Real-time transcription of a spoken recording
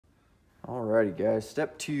Alrighty guys,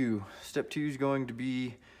 step two. Step two is going to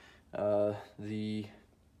be the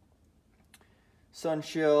sun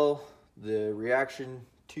shell, the reaction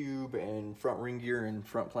tube, and front ring gear and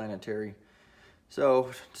front planetary.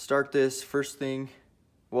 So to start this, first thing,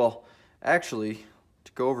 well actually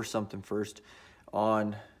to go over something first,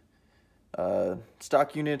 on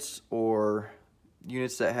stock units or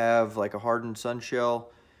units that have like a hardened sun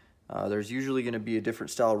shell, there's usually going to be a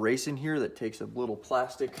different style race in here that takes a little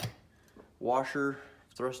plastic washer,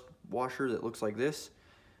 thrust washer that looks like this.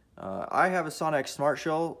 I have a Sonex Smart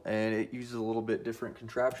Shell and it uses a little bit different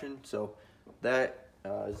contraption, so that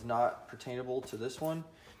is not pertainable to this one.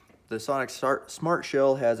 The Sonex Smart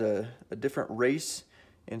Shell has a different race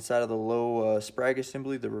inside of the low sprag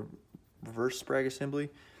assembly, the reverse sprag assembly,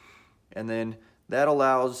 and then that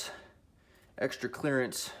allows extra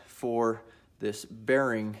clearance for this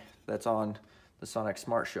bearing that's on the Sonex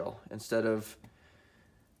Smart Shell. Instead of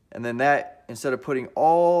putting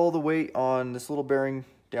all the weight on this little bearing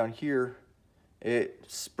down here, it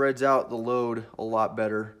spreads out the load a lot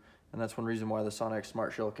better, and that's one reason why the Sonex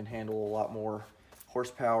Smart Shell can handle a lot more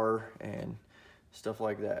horsepower and stuff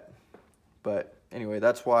like that. But anyway,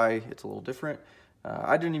 that's why it's a little different.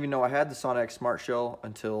 I didn't even know I had the Sonex Smart Shell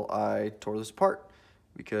until I tore this apart,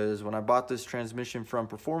 because when I bought this transmission from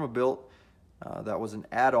Performa Built, that was an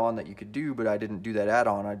add-on that you could do, but I didn't do that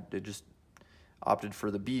add-on. I just opted for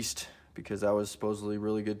the Beast because that was supposedly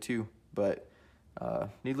really good too. But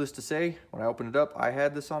needless to say, when I opened it up, I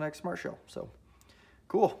had the Sonex Smart Shell. So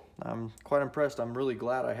cool. I'm quite impressed. I'm really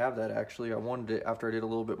glad I have that, actually. I wanted it after I did a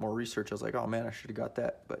little bit more research. I was like, oh man, I should have got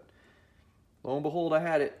that. But lo and behold, I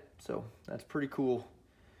had it. So that's pretty cool.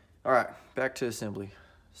 All right, back to assembly.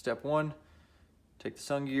 Step one, take the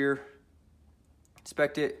sun gear,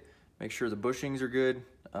 inspect it, make sure the bushings are good.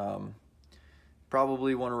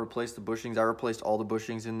 Probably want to replace the bushings. I replaced all the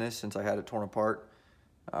bushings in this since I had it torn apart.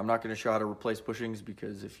 I'm not going to show how to replace bushings,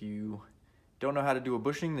 because if you don't know how to do a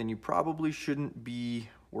bushing, then you probably shouldn't be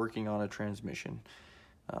working on a transmission.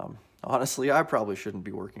 Honestly, I probably shouldn't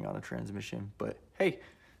be working on a transmission, but hey,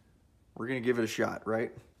 we're going to give it a shot,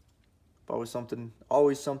 right? Always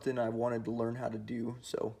something I wanted to learn how to do,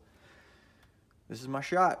 so this is my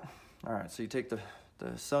shot. All right, so you take the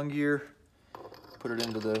sun gear, put it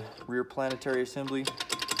into the rear planetary assembly,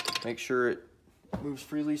 make sure it moves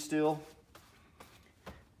freely still,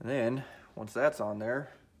 and then once that's on there,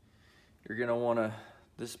 you're gonna wanna,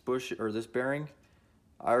 this bush or this bearing,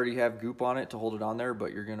 I already have goop on it to hold it on there,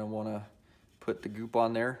 but you're gonna wanna put the goop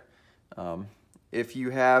on there. If you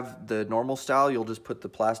have the normal style, you'll just put the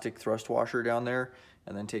plastic thrust washer down there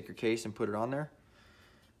and then take your case and put it on there.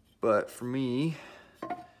 But for me,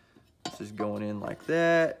 this is going in like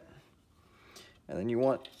that. And then you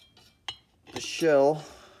want the shell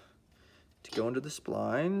to go into the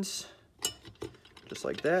splines, just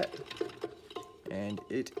like that. And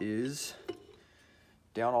it is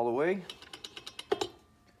down all the way.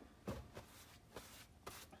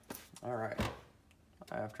 All right,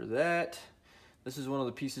 after that, this is one of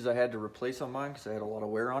the pieces I had to replace on mine because I had a lot of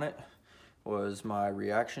wear on it, was my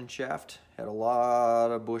reaction shaft. Had a lot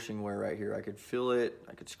of bushing wear right here. I could feel it,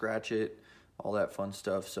 I could scratch it, all that fun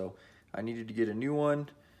stuff. So I needed to get a new one.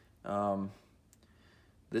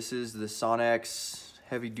 This is the Sonex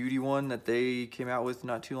heavy duty one that they came out with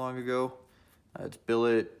not too long ago. It's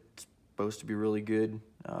billet, it's supposed to be really good.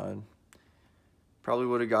 Probably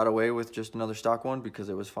would have got away with just another stock one because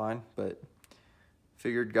it was fine, but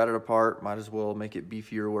figured, got it apart, might as well make it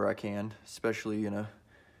beefier where I can, especially in a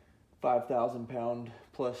 5,000 pound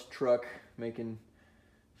plus truck making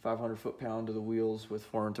 500 foot-pound to the wheels with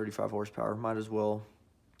 435 horsepower. Might as well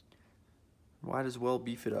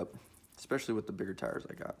beef it up, especially with the bigger tires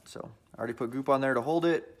I got. So I already put goop on there to hold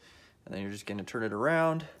it, and then you're just gonna turn it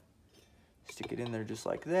around, stick it in there just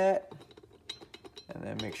like that, and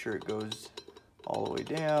then make sure it goes all the way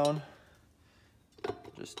down.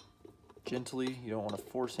 Just gently, you don't want to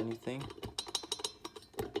force anything.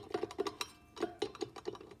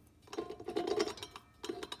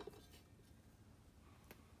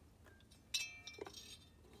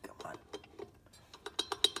 Come on.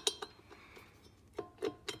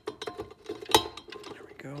 There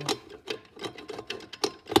we go. There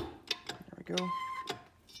we go.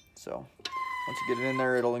 So once you get it in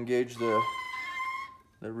there, it'll engage the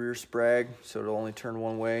rear sprag, so it'll only turn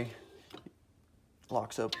one way.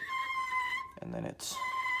 Locks up, and then it's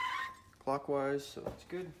clockwise, so that's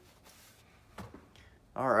good.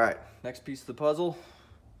 All right, next piece of the puzzle,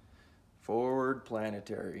 forward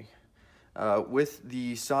planetary. With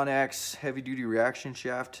the Sonex heavy duty reaction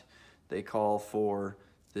shaft, they call for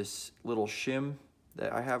this little shim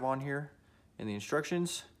that I have on here in the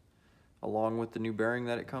instructions. along with the new bearing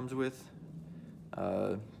that it comes with.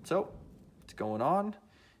 So it's going on,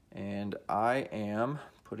 and I am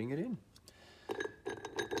putting it in.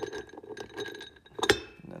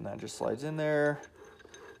 And then that just slides in there,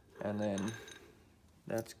 and then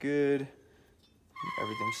that's good.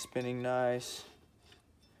 Everything's spinning nice.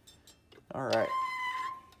 All right.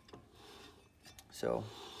 So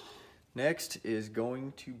next is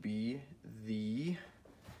going to be the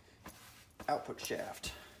output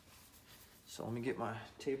shaft. So let me get my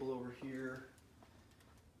table over here.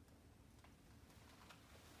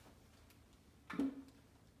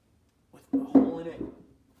 With my hole in it.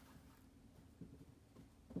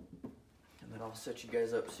 And then I'll set you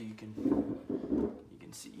guys up so you can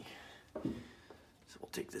see. So we'll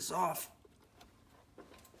take this off.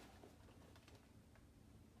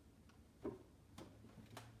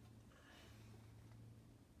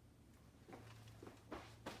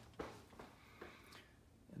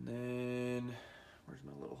 And then,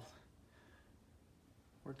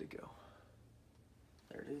 where'd they go?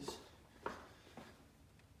 There it is.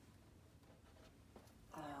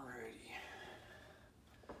 Alrighty.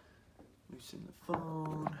 Loosen the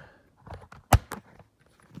phone.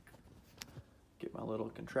 Get my little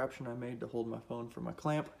contraption I made to hold my phone for my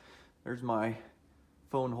clamp. There's my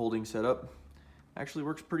phone holding setup. Actually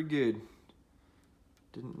works pretty good.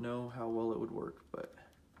 Didn't know how well it would work, but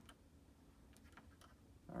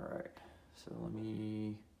all right. So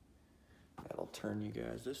that'll turn you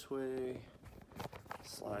guys this way.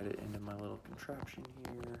 Slide it into my little contraption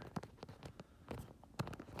here.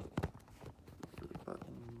 For the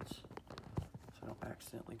buttons, so I don't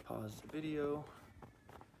accidentally pause the video.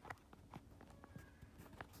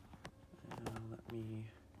 And let me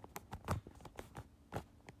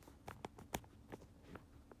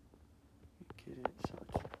get it so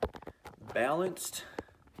it's balanced.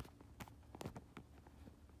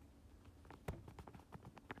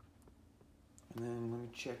 And then let me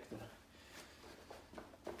check the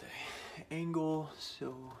angle,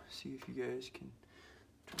 so see if you guys can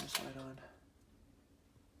turn this light on.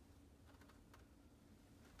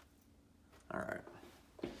 All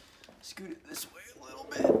right, scoot it this way a little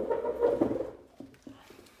bit.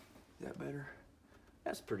 Is that better?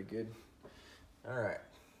 That's pretty good. All right,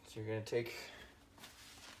 so you're gonna take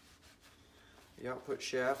the output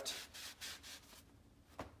shaft,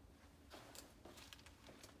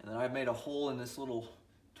 and then I've made a hole in this little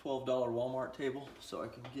 $12 Walmart table so I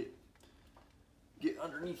can get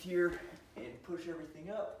underneath here and push everything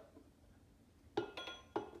up.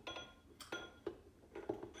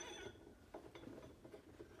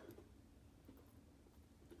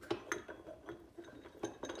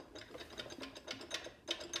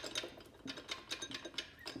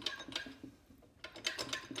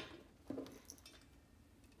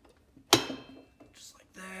 Just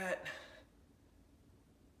like that.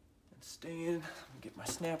 And stand. Let me get my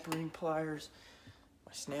snap ring pliers,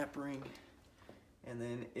 my snap ring. And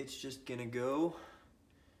then it's just gonna go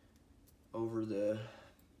over the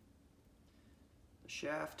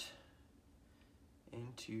shaft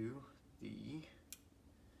into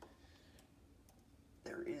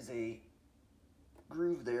there is a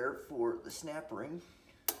groove there for the snap ring,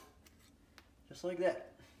 just like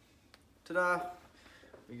that. Ta-da!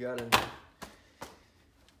 We got an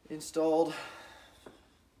installed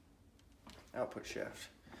output shaft.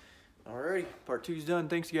 Alrighty, part 2's done.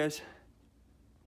 Thanks, guys.